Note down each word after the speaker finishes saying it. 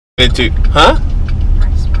Headed to, huh?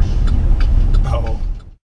 Oh.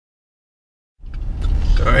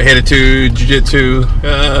 Alright, headed to Jiu Jitsu.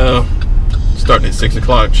 Starting at 6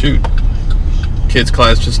 o'clock. Shoot. Kids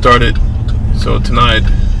class just started. So tonight,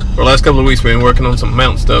 for the last couple of weeks, we've been working on some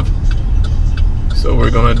mount stuff. So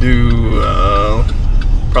we're gonna do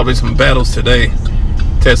probably some battles today.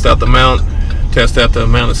 Test out the mount, test out the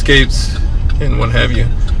mount escapes, and what have you,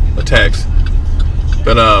 attacks.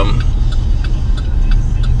 But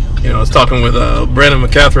you know, I was talking with Brandon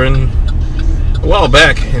McCatherine a while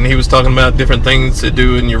back, and he was talking about different things to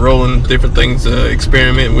do in your rolling, different things to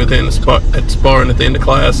experiment with at sparring at the end of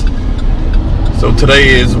class. So today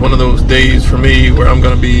is one of those days for me where I'm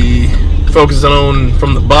going to be focusing on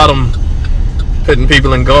from the bottom, putting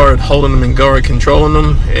people in guard, holding them in guard, controlling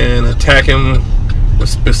them, and attacking with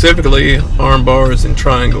specifically arm bars and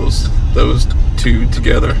triangles, those two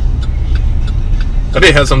together. I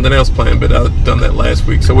did have something else planned, but I've done that last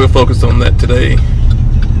week, so we'll focus on that today.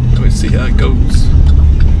 Let me see how it goes.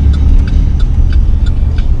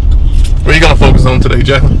 What are you going to focus on today,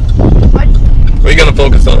 Jacqueline? What? What are you going to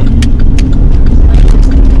focus on?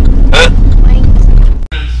 Huh?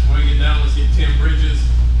 When we get down, let's get 10 bridges.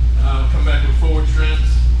 Come back with forward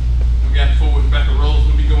strengths. We got forward and back of rolls.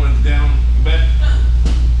 We'll be going down and back.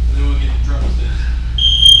 And then we'll get drop steps.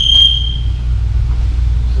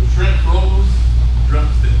 So strength rolls, drop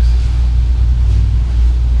steps.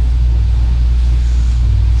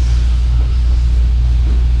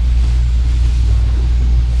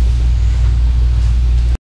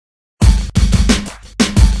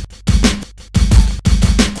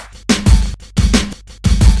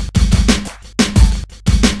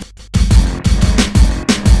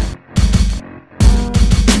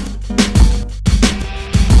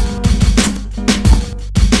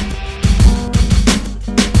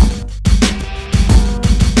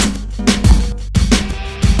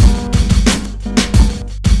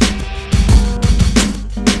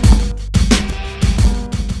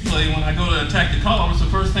 Attack the collar, what's the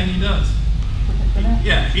first thing he does?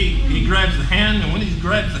 Yeah, he grabs the hand, and when he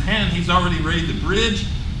grabs the hand, he's already ready to bridge,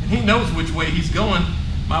 and he knows which way he's going.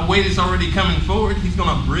 My weight is already coming forward. He's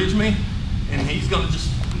going to bridge me, and he's going to just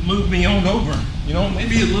move me on over. You know,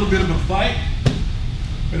 maybe a little bit of a fight,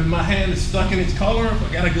 but if my hand is stuck in his collar, if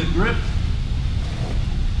I got a good grip,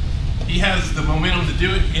 he has the momentum to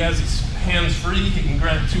do it. He has his hands free. He can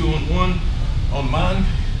grab 2-on-1 on mine.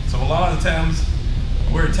 So a lot of the times,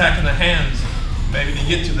 we're attacking the hands, maybe to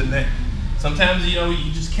get to the neck. Sometimes, you know,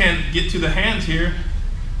 you just can't get to the hands here,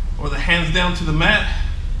 or the hands down to the mat.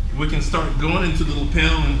 We can start going into the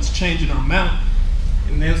lapel and changing our mount,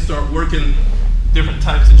 and then start working different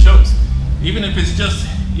types of chokes. Even if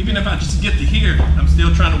I just get to here, I'm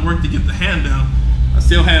still trying to work to get the hand down. I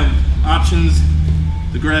still have options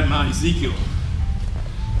to grab my Ezekiel.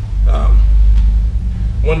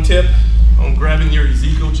 One tip on grabbing your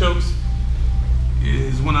Ezekiel chokes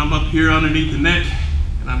is when I'm up here underneath the neck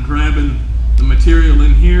and I'm grabbing the material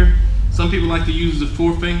in here. Some people like to use the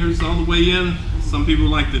 4 fingers all the way in. Some people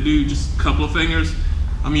like to do just a couple of fingers.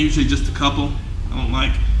 I'm usually just a couple. I don't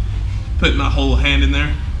like putting my whole hand in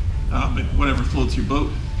there, but whatever floats your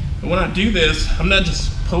boat. And when I do this, I'm not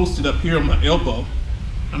just posted up here on my elbow.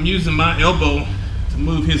 I'm using my elbow to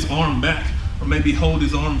move his arm back, or maybe hold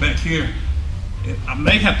his arm back here. And I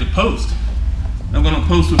may have to post. I'm going to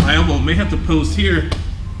post with my elbow, may have to post here,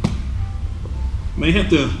 may have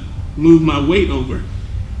to move my weight over,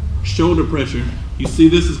 shoulder pressure. You see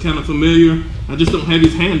this is kind of familiar. I just don't have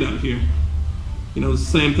his hand out here. You know, it's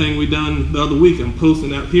the same thing we done the other week. I'm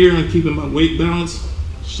posting out here and keeping my weight balanced,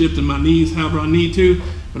 shifting my knees however I need to.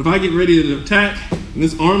 But if I get ready to attack and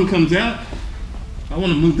this arm comes out, I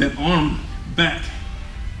want to move that arm back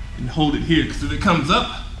and hold it here, because if it comes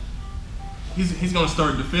up, he's going to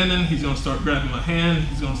start defending, he's going to start grabbing my hand,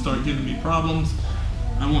 he's going to start giving me problems.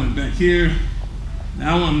 I want it back here.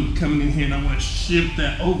 Now I'm coming in here and I want to shift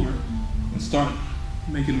that over and start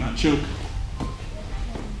making my choke.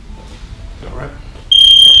 All right.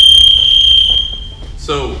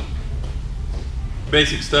 So,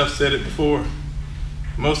 basic stuff, said it before.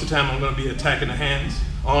 Most of the time I'm going to be attacking the hands,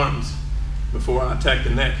 arms, before I attack the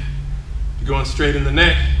neck. If you're going straight in the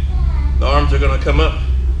neck, the arms are going to come up.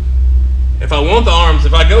 If I want the arms,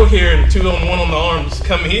 if I go here and 2-on-1 on the arms,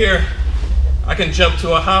 come here, I can jump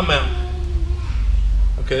to a high mount.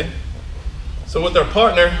 Okay? So with our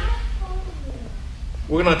partner,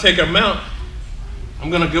 we're gonna take our mount. I'm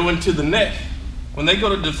gonna go into the neck. When they go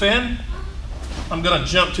to defend, I'm gonna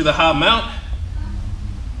jump to the high mount,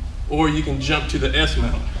 or you can jump to the S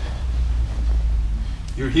mount.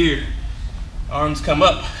 You're here, arms come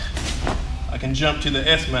up. I can jump to the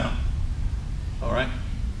S mount. All right?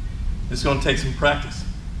 It's gonna take some practice.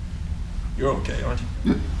 You're okay, aren't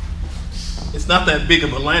you? It's not that big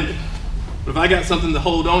of a landing. But if I got something to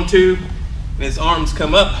hold on to and his arms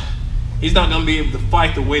come up, he's not gonna be able to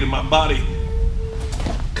fight the weight of my body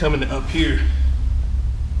coming up here.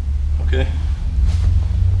 Okay?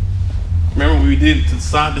 Remember when we did the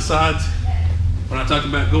side to sides? When I talked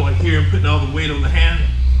about going here and putting all the weight on the hand?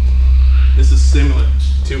 This is similar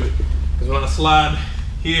to it. Because when I slide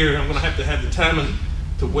here, I'm gonna have to have the timing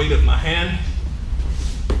to weight up my hand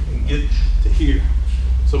and get to here.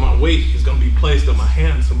 So my weight is gonna be placed on my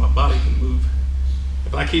hand so my body can move.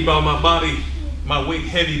 If I keep all my body, my weight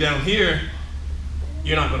heavy down here,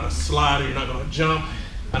 you're not gonna slide or you're not gonna jump.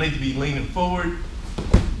 I need to be leaning forward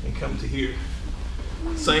and come to here.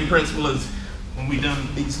 Same principle as when we done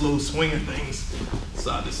these little swinger things,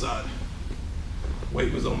 side to side.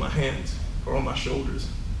 Weight was on my hands or on my shoulders.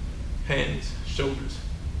 Hands, shoulders.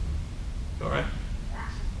 All right?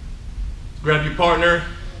 Grab your partner.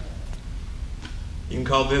 You can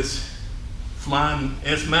call this flying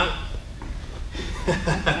S mount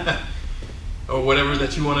or whatever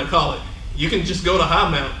that you want to call it. You can just go to high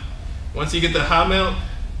mount. Once you get the high mount,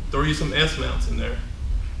 throw you some S mounts in there.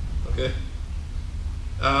 Okay?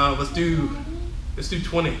 Let's do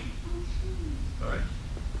 20. All right,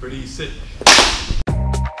 ready, sit.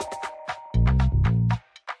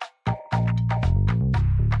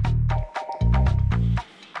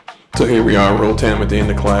 So here we are, roll time at the end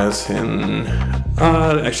of class, and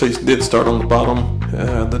I actually did start on the bottom.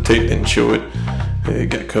 The tape didn't show it. It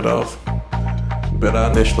got cut off. But I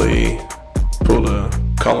initially pulled a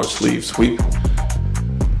collar sleeve sweep.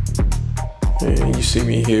 And you see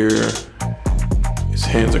me here. His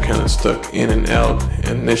hands are kind of stuck in and out.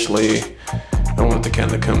 Initially, I wanted to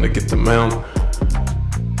kind of come to get the mount.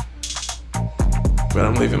 But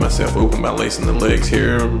I'm leaving myself open by lacing the legs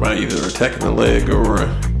here, by either attacking the leg or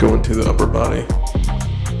going to the upper body.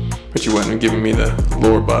 But you wasn't giving me the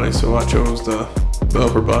lower body, so I chose the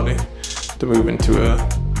upper body to move into a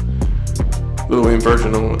little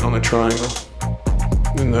inversion on a triangle.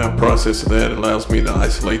 In the process of that, it allows me to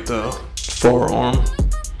isolate the forearm.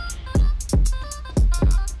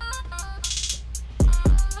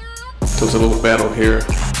 So it's a little battle here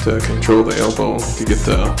to control the elbow to get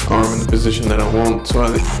the arm in the position that I want, so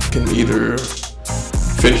I can either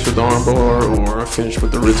finish with the arm bar or finish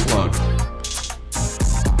with the wrist lock.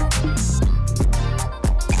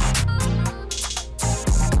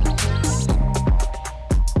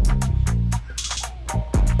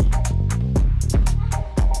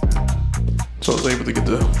 So I was able to get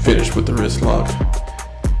the finish with the wrist lock,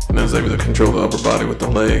 and I was able to control the upper body with the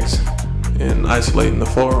legs and isolating the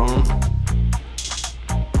forearm.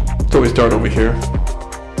 So we start over here.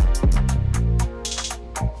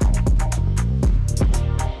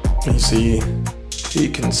 And you see, he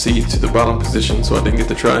concedes to the bottom position, so I didn't get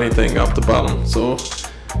to try anything off the bottom. So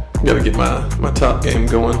I gotta get my top game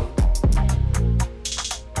going.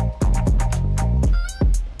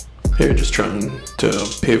 Here, just trying to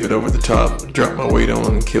pivot over the top, drop my weight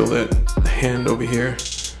on, and kill that hand over here.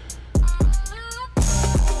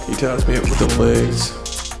 He ties me up with the legs.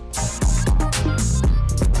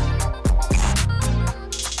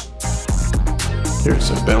 Here's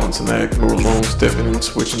some balancing act, more long stepping and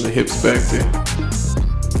switching the hips back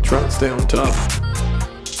to try and stay on top.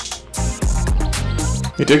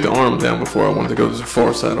 He took the arm down before I wanted to go to the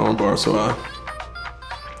far side arm bar, so I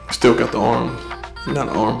still got the arm, not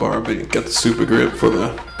an arm bar, but got the super grip for the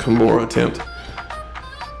Kimura attempt.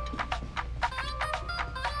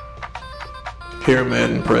 Here I'm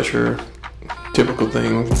adding pressure, typical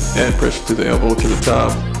thing, add pressure to the elbow to the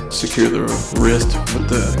top. Secure the wrist with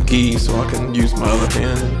the gi so I can use my other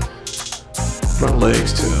hand and my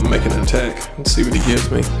legs to make an attack and see what he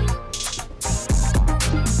gives me.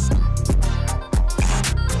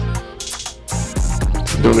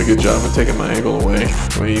 Doing a good job of taking my angle away.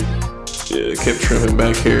 We kept trimming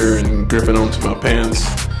back here and gripping onto my pants.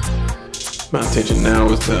 My intention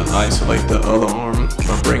now is to isolate the other arm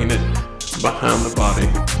by bringing it behind the body.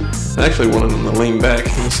 I actually wanted him to lean back.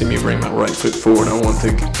 You see me bring my right foot forward. I want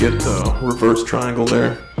to get the reverse triangle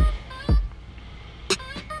there.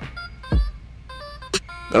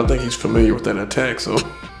 I don't think he's familiar with that attack, so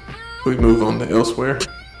we move on to elsewhere.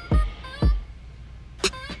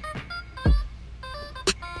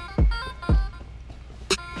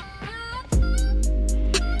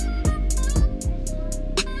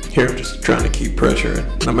 Here I'm just trying to keep pressure,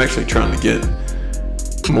 and I'm actually trying to get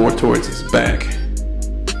more towards his back.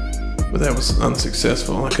 But that was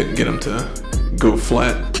unsuccessful. I couldn't get him to go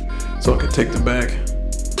flat so I could take the back.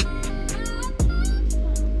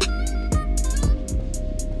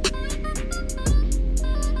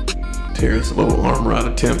 Here's a little arm ride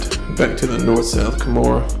attempt back to the north-south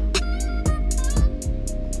Kimura.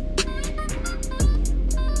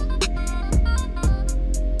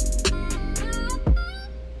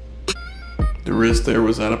 The wrist there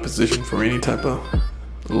was out of position for any type of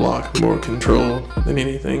lock, more control than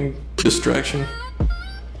anything, distraction.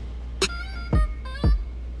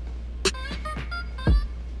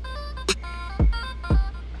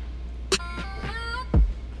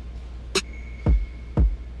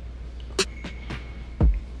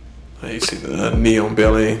 You see the knee on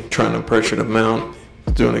belly, trying to pressure the mount.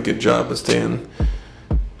 Doing a good job of staying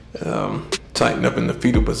tightened up in the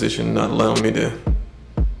fetal position, not allowing me to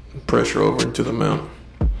pressure over into the mount.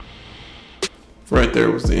 Right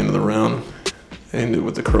there was the end of the round. Ended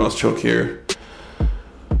with the cross choke here.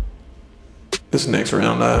 This next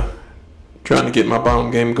round, I'm trying to get my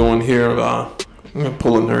bottom game going here. I'm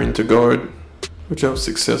pulling her into guard, which I was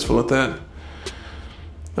successful at that.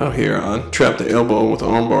 Out here, I trapped the elbow with the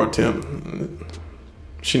armbar attempt.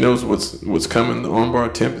 She knows what's coming. The armbar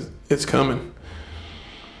attempt, it's coming.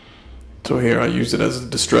 So here, I use it as a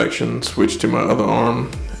distraction. Switch to my other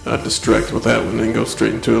arm. I distract with that one, then go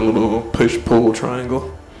straight into a little push-pull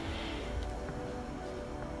triangle.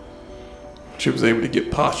 She was able to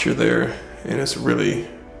get posture there, and it's really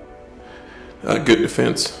a good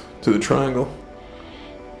defense to the triangle.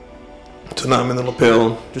 So now I'm in the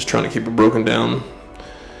lapel, just trying to keep it broken down.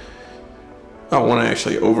 I want to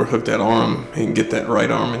actually overhook that arm and get that right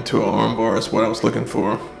arm into an arm bar is what I was looking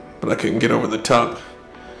for, but I couldn't get over the top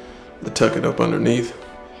to tuck it up underneath.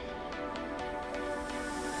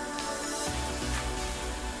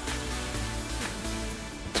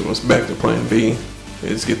 So it's back to plan B,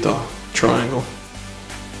 is get the triangle.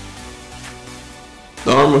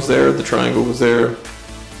 The arm was there, the triangle was there,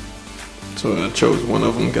 so I chose one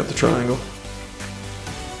of them, got the triangle.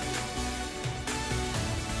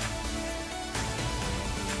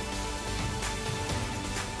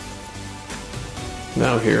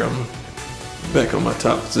 Now here I'm back on my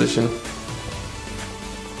top position.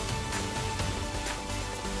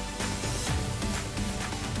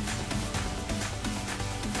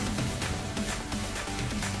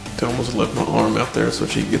 I almost left my arm out there so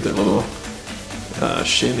she could get that little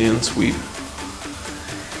shin in sweep.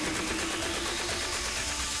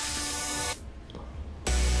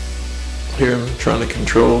 Here I'm trying to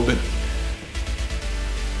control, but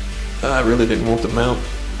I really didn't want the mount.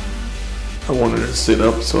 I wanted her to sit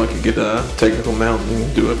up so I could get a technical mount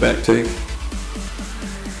and do a back take.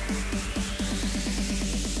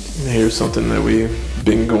 And here's something that we've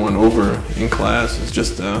been going over in class, is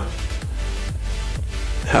just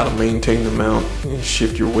how to maintain the mount and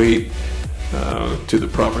shift your weight to the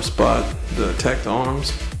proper spot to attack the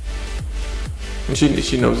arms. And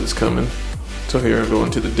she knows it's coming. So here I go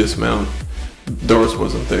into the dismount. Doris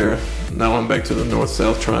wasn't there. Now I'm back to the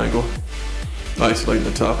north-south triangle, isolating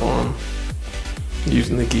the top arm,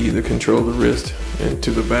 using the gi to control the wrist and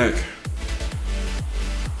to the back.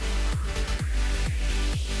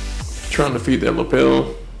 Trying to feed that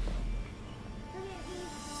lapel.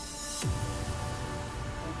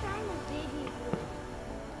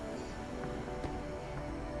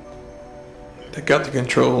 I got the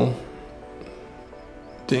control,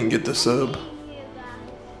 didn't get the sub.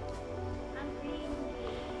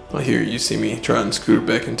 Here you see me try and scoot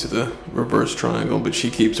back into the reverse triangle, but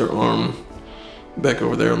she keeps her arm back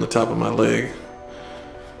over there on the top of my leg.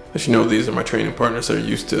 As you know, these are my training partners that are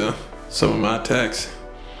used to some of my attacks.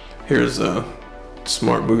 Here's a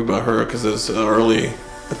smart move by her, because it's an early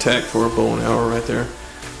attack for a bow and arrow right there.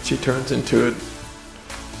 She turns into it.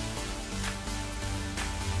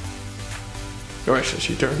 Or actually,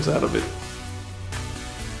 she turns out of it.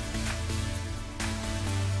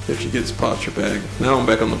 If she gets posture back. Now I'm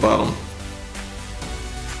back on the bottom.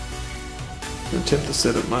 Attempt to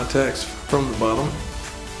set up my attacks from the bottom.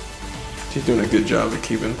 She's doing a good job of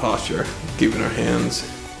keeping posture, keeping her hands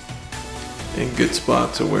in good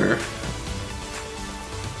spot to where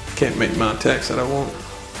I can't make my attacks that I want.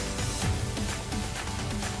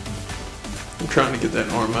 I'm trying to get that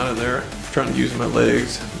arm out of there. I'm trying to use my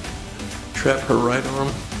legs, trap her right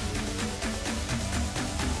arm.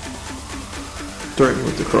 Threaten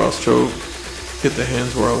with the cross choke, get the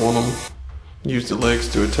hands where I want them, use the legs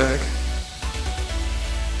to attack.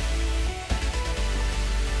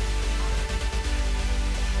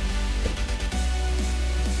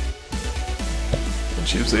 And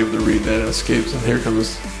she was able to read that and escapes, and here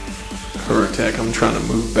comes her attack. I'm trying to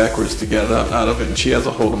move backwards to get out of it, and she has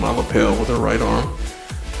a hold of my lapel with her right arm.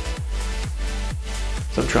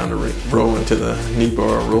 So I'm trying to roll into the knee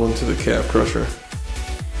bar, roll into the calf crusher.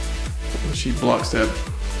 She blocks that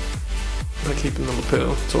by keeping the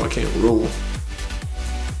lapel so I can't roll.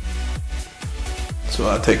 So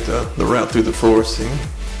I take the route through the forest and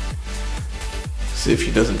see if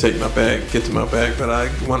she doesn't take my back, get to my back, but I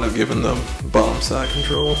wind up giving the bottom side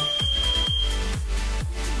control.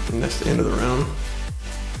 And that's the end of the round.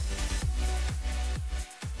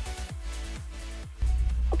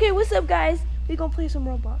 Okay, what's up guys? We're gonna play some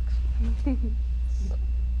Roblox.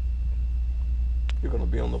 You're gonna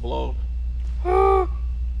be on the vlog.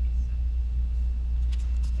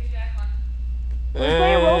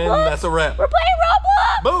 playing Roblox? That's a wrap. We're playing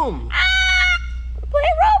Roblox! Boom! We're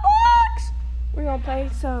playing Roblox! We're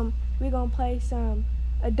gonna play some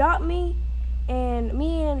Adopt Me, and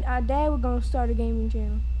me and our dad we're gonna start a gaming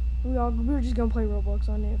channel. We're just gonna play Roblox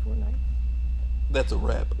on there Fortnite. That's a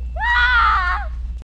wrap.